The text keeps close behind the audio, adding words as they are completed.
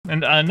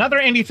And another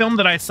indie film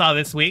that I saw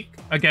this week.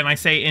 Again, I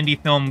say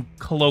indie film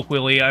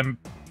colloquially.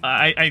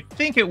 I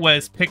think it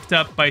was picked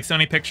up by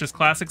Sony Pictures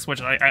Classics,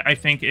 which I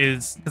think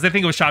is because I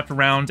think it was shopped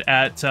around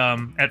at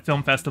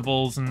film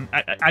festivals, and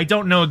I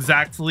don't know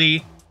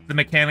exactly the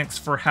mechanics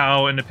for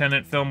how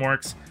independent film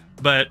works,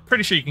 but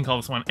pretty sure you can call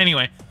this one.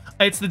 Anyway,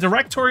 it's the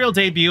directorial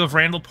debut of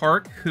Randall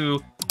Park,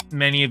 who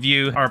many of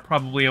you are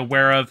probably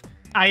aware of.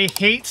 I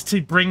hate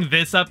to bring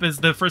this up as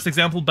the first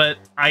example, but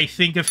I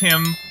think of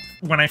him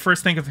when I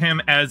first think of him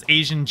as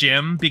Asian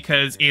Jim,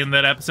 because in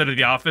that episode of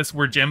The Office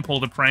where Jim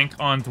pulled a prank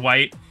on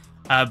Dwight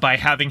by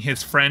having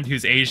his friend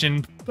who's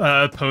Asian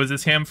pose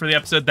as him for the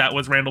episode, that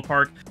was Randall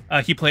Park.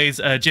 He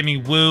plays Jimmy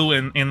Woo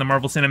in the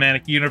Marvel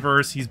Cinematic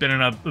Universe. He's been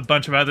in a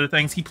bunch of other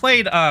things. He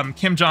played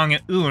Kim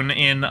Jong-un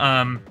in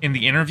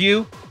The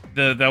Interview.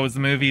 That was the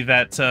movie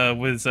that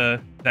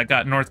that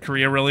got North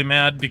Korea really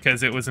mad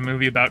because it was a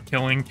movie about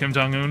killing Kim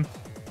Jong-un.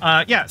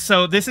 Yeah,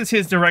 so this is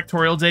his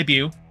directorial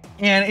debut,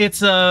 and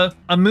it's a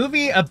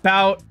movie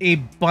about a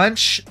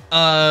bunch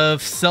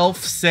of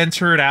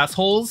self-centered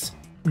assholes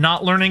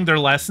not learning their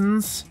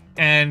lessons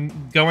and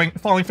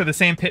falling for the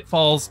same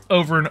pitfalls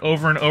over and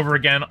over and over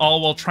again, all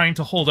while trying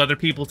to hold other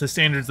people to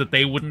standards that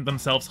they wouldn't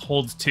themselves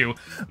hold to.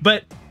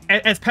 But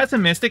as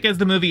pessimistic as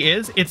the movie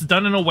is, it's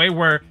done in a way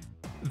where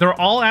they're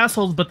all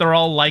assholes, but they're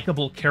all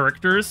likable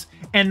characters,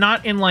 and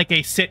not in like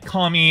a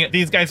sitcom-y,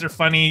 these guys are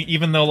funny,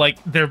 even though like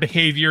their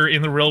behavior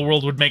in the real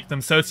world would make them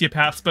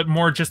sociopaths, but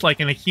more just like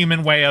in a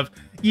human way of,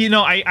 you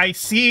know, I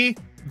see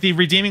the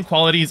redeeming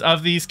qualities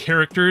of these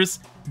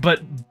characters,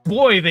 but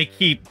boy, they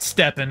keep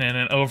stepping in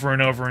it over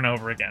and over and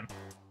over again.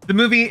 The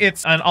movie,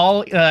 it's an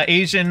all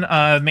Asian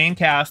main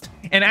cast,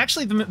 and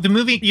actually the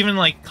movie even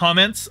like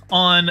comments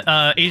on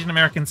Asian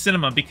American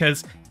cinema,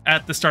 because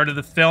at the start of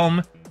the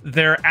film,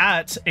 they're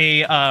at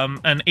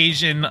an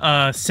Asian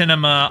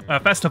cinema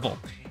festival,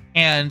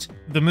 and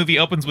the movie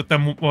opens with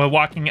them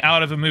walking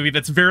out of a movie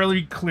that's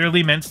very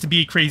clearly meant to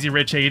be Crazy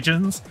Rich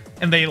Asians,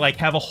 and they like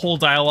have a whole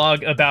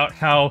dialogue about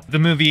how the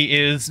movie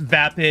is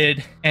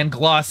vapid and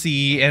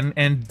glossy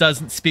and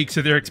doesn't speak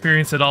to their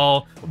experience at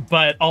all,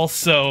 but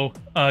also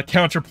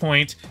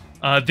counterpoint,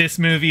 this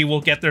movie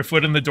will get their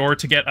foot in the door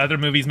to get other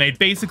movies made.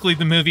 Basically,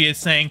 the movie is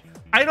saying,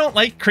 I don't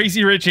like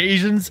Crazy Rich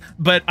Asians,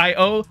 but I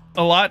owe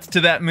a lot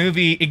to that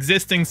movie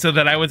existing so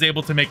that I was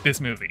able to make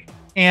this movie.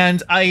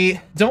 And I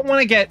don't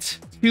want to get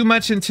too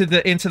much into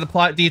the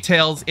plot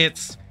details.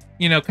 It's,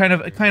 you know, kind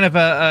of a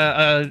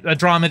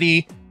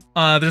dramedy.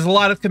 There's a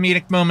lot of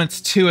comedic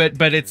moments to it,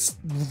 but it's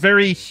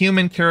very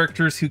human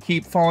characters who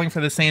keep falling for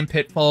the same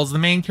pitfalls. The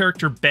main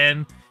character,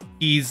 Ben,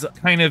 he's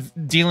kind of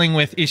dealing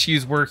with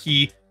issues where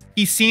he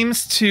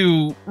seems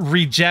to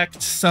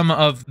reject some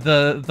of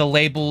the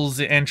labels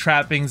and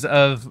trappings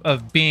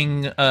of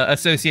being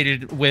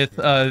associated with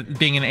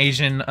being an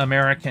Asian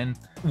American,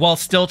 while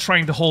still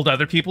trying to hold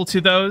other people to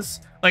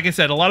those. Like I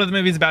said, a lot of the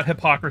movie's about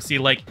hypocrisy.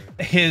 Like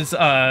his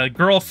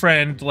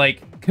girlfriend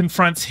like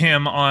confronts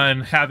him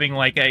on having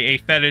like a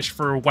fetish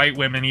for white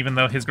women, even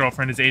though his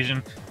girlfriend is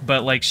Asian.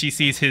 But like she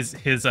sees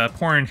his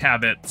porn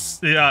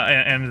habits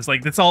and is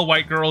like, it's all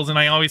white girls, and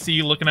I always see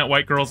you looking at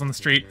white girls on the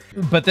street.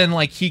 But then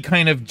like he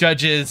kind of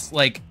judges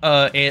like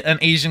an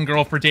Asian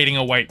girl for dating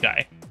a white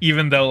guy,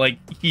 even though like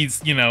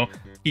he's, you know,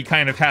 he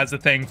kind of has a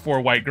thing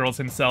for white girls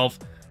himself.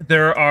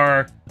 There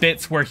are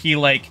bits where he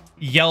like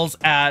yells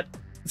at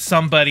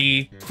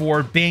somebody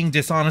for being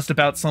dishonest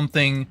about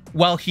something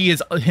while he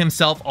is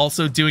himself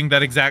also doing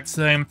that exact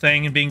same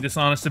thing and being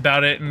dishonest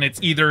about it, and it's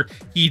either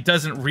he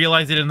doesn't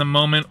realize it in the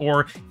moment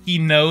or he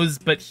knows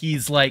but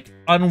he's like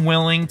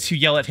unwilling to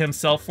yell at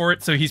himself for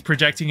it, so he's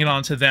projecting it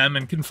onto them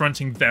and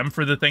confronting them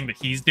for the thing that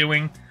he's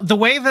doing. The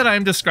way that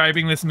I'm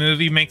describing this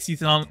movie makes you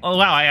think, oh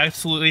wow, I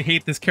absolutely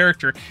hate this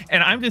character,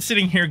 and I'm just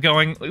sitting here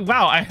going,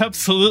 wow, I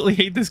absolutely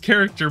hate this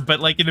character,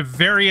 but like in a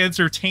very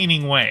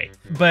entertaining way.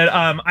 But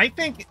I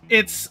think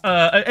it's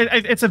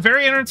a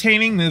very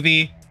entertaining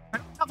movie. I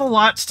don't have a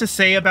lot to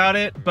say about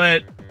it,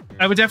 but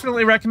I would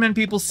definitely recommend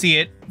people see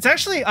it. It's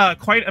actually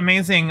quite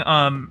amazing.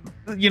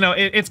 You know,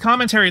 it's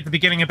commentary at the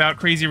beginning about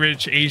Crazy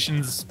Rich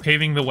Asians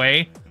paving the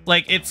way.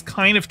 Like, it's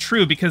kind of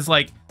true, because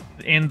like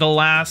in the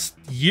last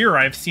year,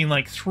 I've seen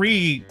like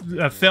 3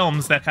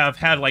 films that have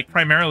had like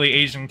primarily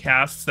Asian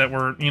casts that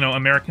were, you know,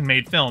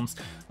 American-made films.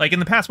 Like in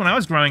the past, when I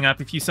was growing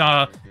up, if you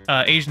saw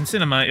Asian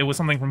cinema, it was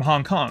something from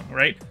Hong Kong,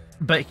 right?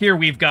 But here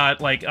we've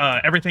got like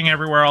Everything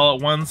Everywhere All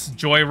at Once,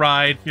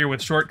 Joyride, here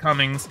with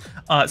Shortcomings.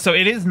 So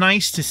it is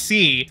nice to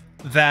see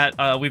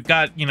that we've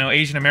got, you know,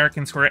 Asian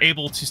Americans who are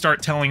able to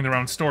start telling their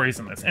own stories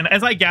in this. And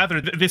as I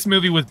gather, this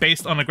movie was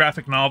based on a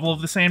graphic novel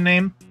of the same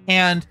name.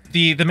 And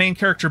the main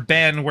character,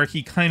 Ben, where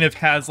he kind of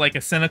has like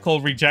a cynical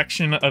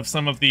rejection of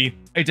some of the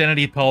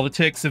identity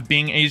politics of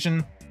being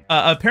Asian.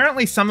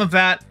 Apparently some of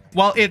that,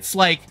 while it's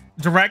like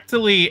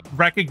directly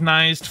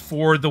recognized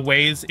for the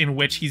ways in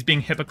which he's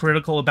being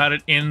hypocritical about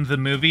it in the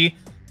movie,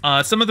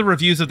 some of the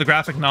reviews of the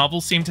graphic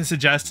novel seem to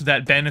suggest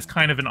that Ben is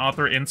kind of an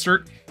author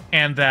insert,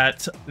 and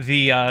that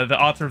the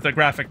author of the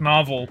graphic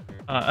novel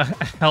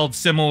held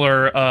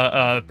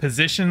similar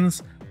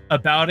positions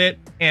about it.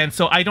 And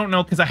so I don't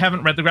know, because I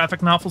haven't read the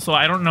graphic novel, so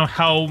I don't know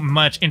how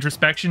much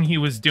introspection he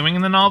was doing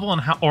in the novel,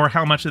 and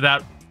how much of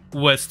that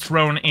was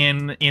thrown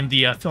in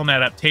the film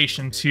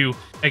adaptation to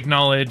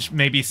acknowledge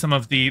maybe some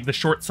of the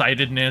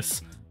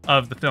short-sightedness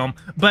of the film.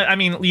 But I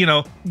mean, you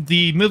know,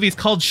 the movie's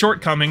called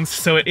Shortcomings,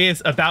 so it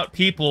is about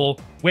people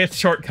with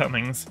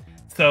shortcomings.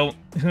 So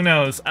who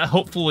knows?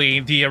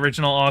 Hopefully the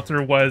original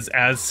author was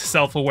as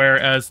self-aware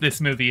as this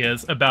movie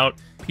is, about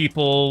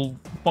people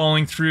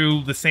falling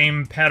through the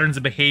same patterns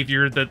of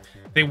behavior that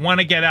they want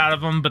to get out of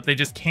them, but they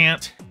just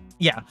can't.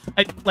 Yeah,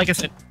 like I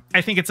said,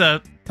 I think it's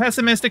a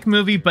pessimistic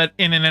movie, but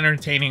in an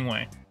entertaining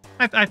way.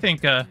 I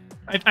think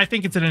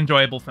it's an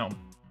enjoyable film.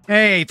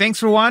 Hey, thanks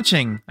for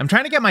watching. I'm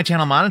trying to get my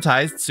channel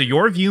monetized, so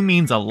your view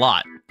means a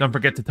lot. Don't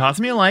forget to toss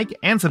me a like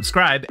and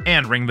subscribe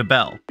and ring the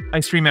bell. I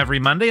stream every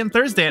Monday and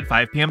Thursday at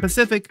 5 p.m.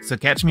 Pacific, so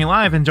catch me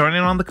live and join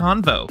in on the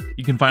convo.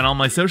 You can find all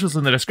my socials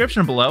in the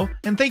description below,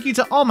 and thank you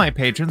to all my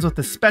patrons, with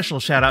a special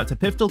shout out to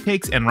Piftle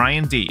Cakes and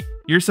Ryan D.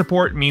 Your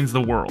support means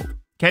the world.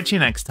 Catch you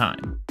next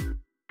time.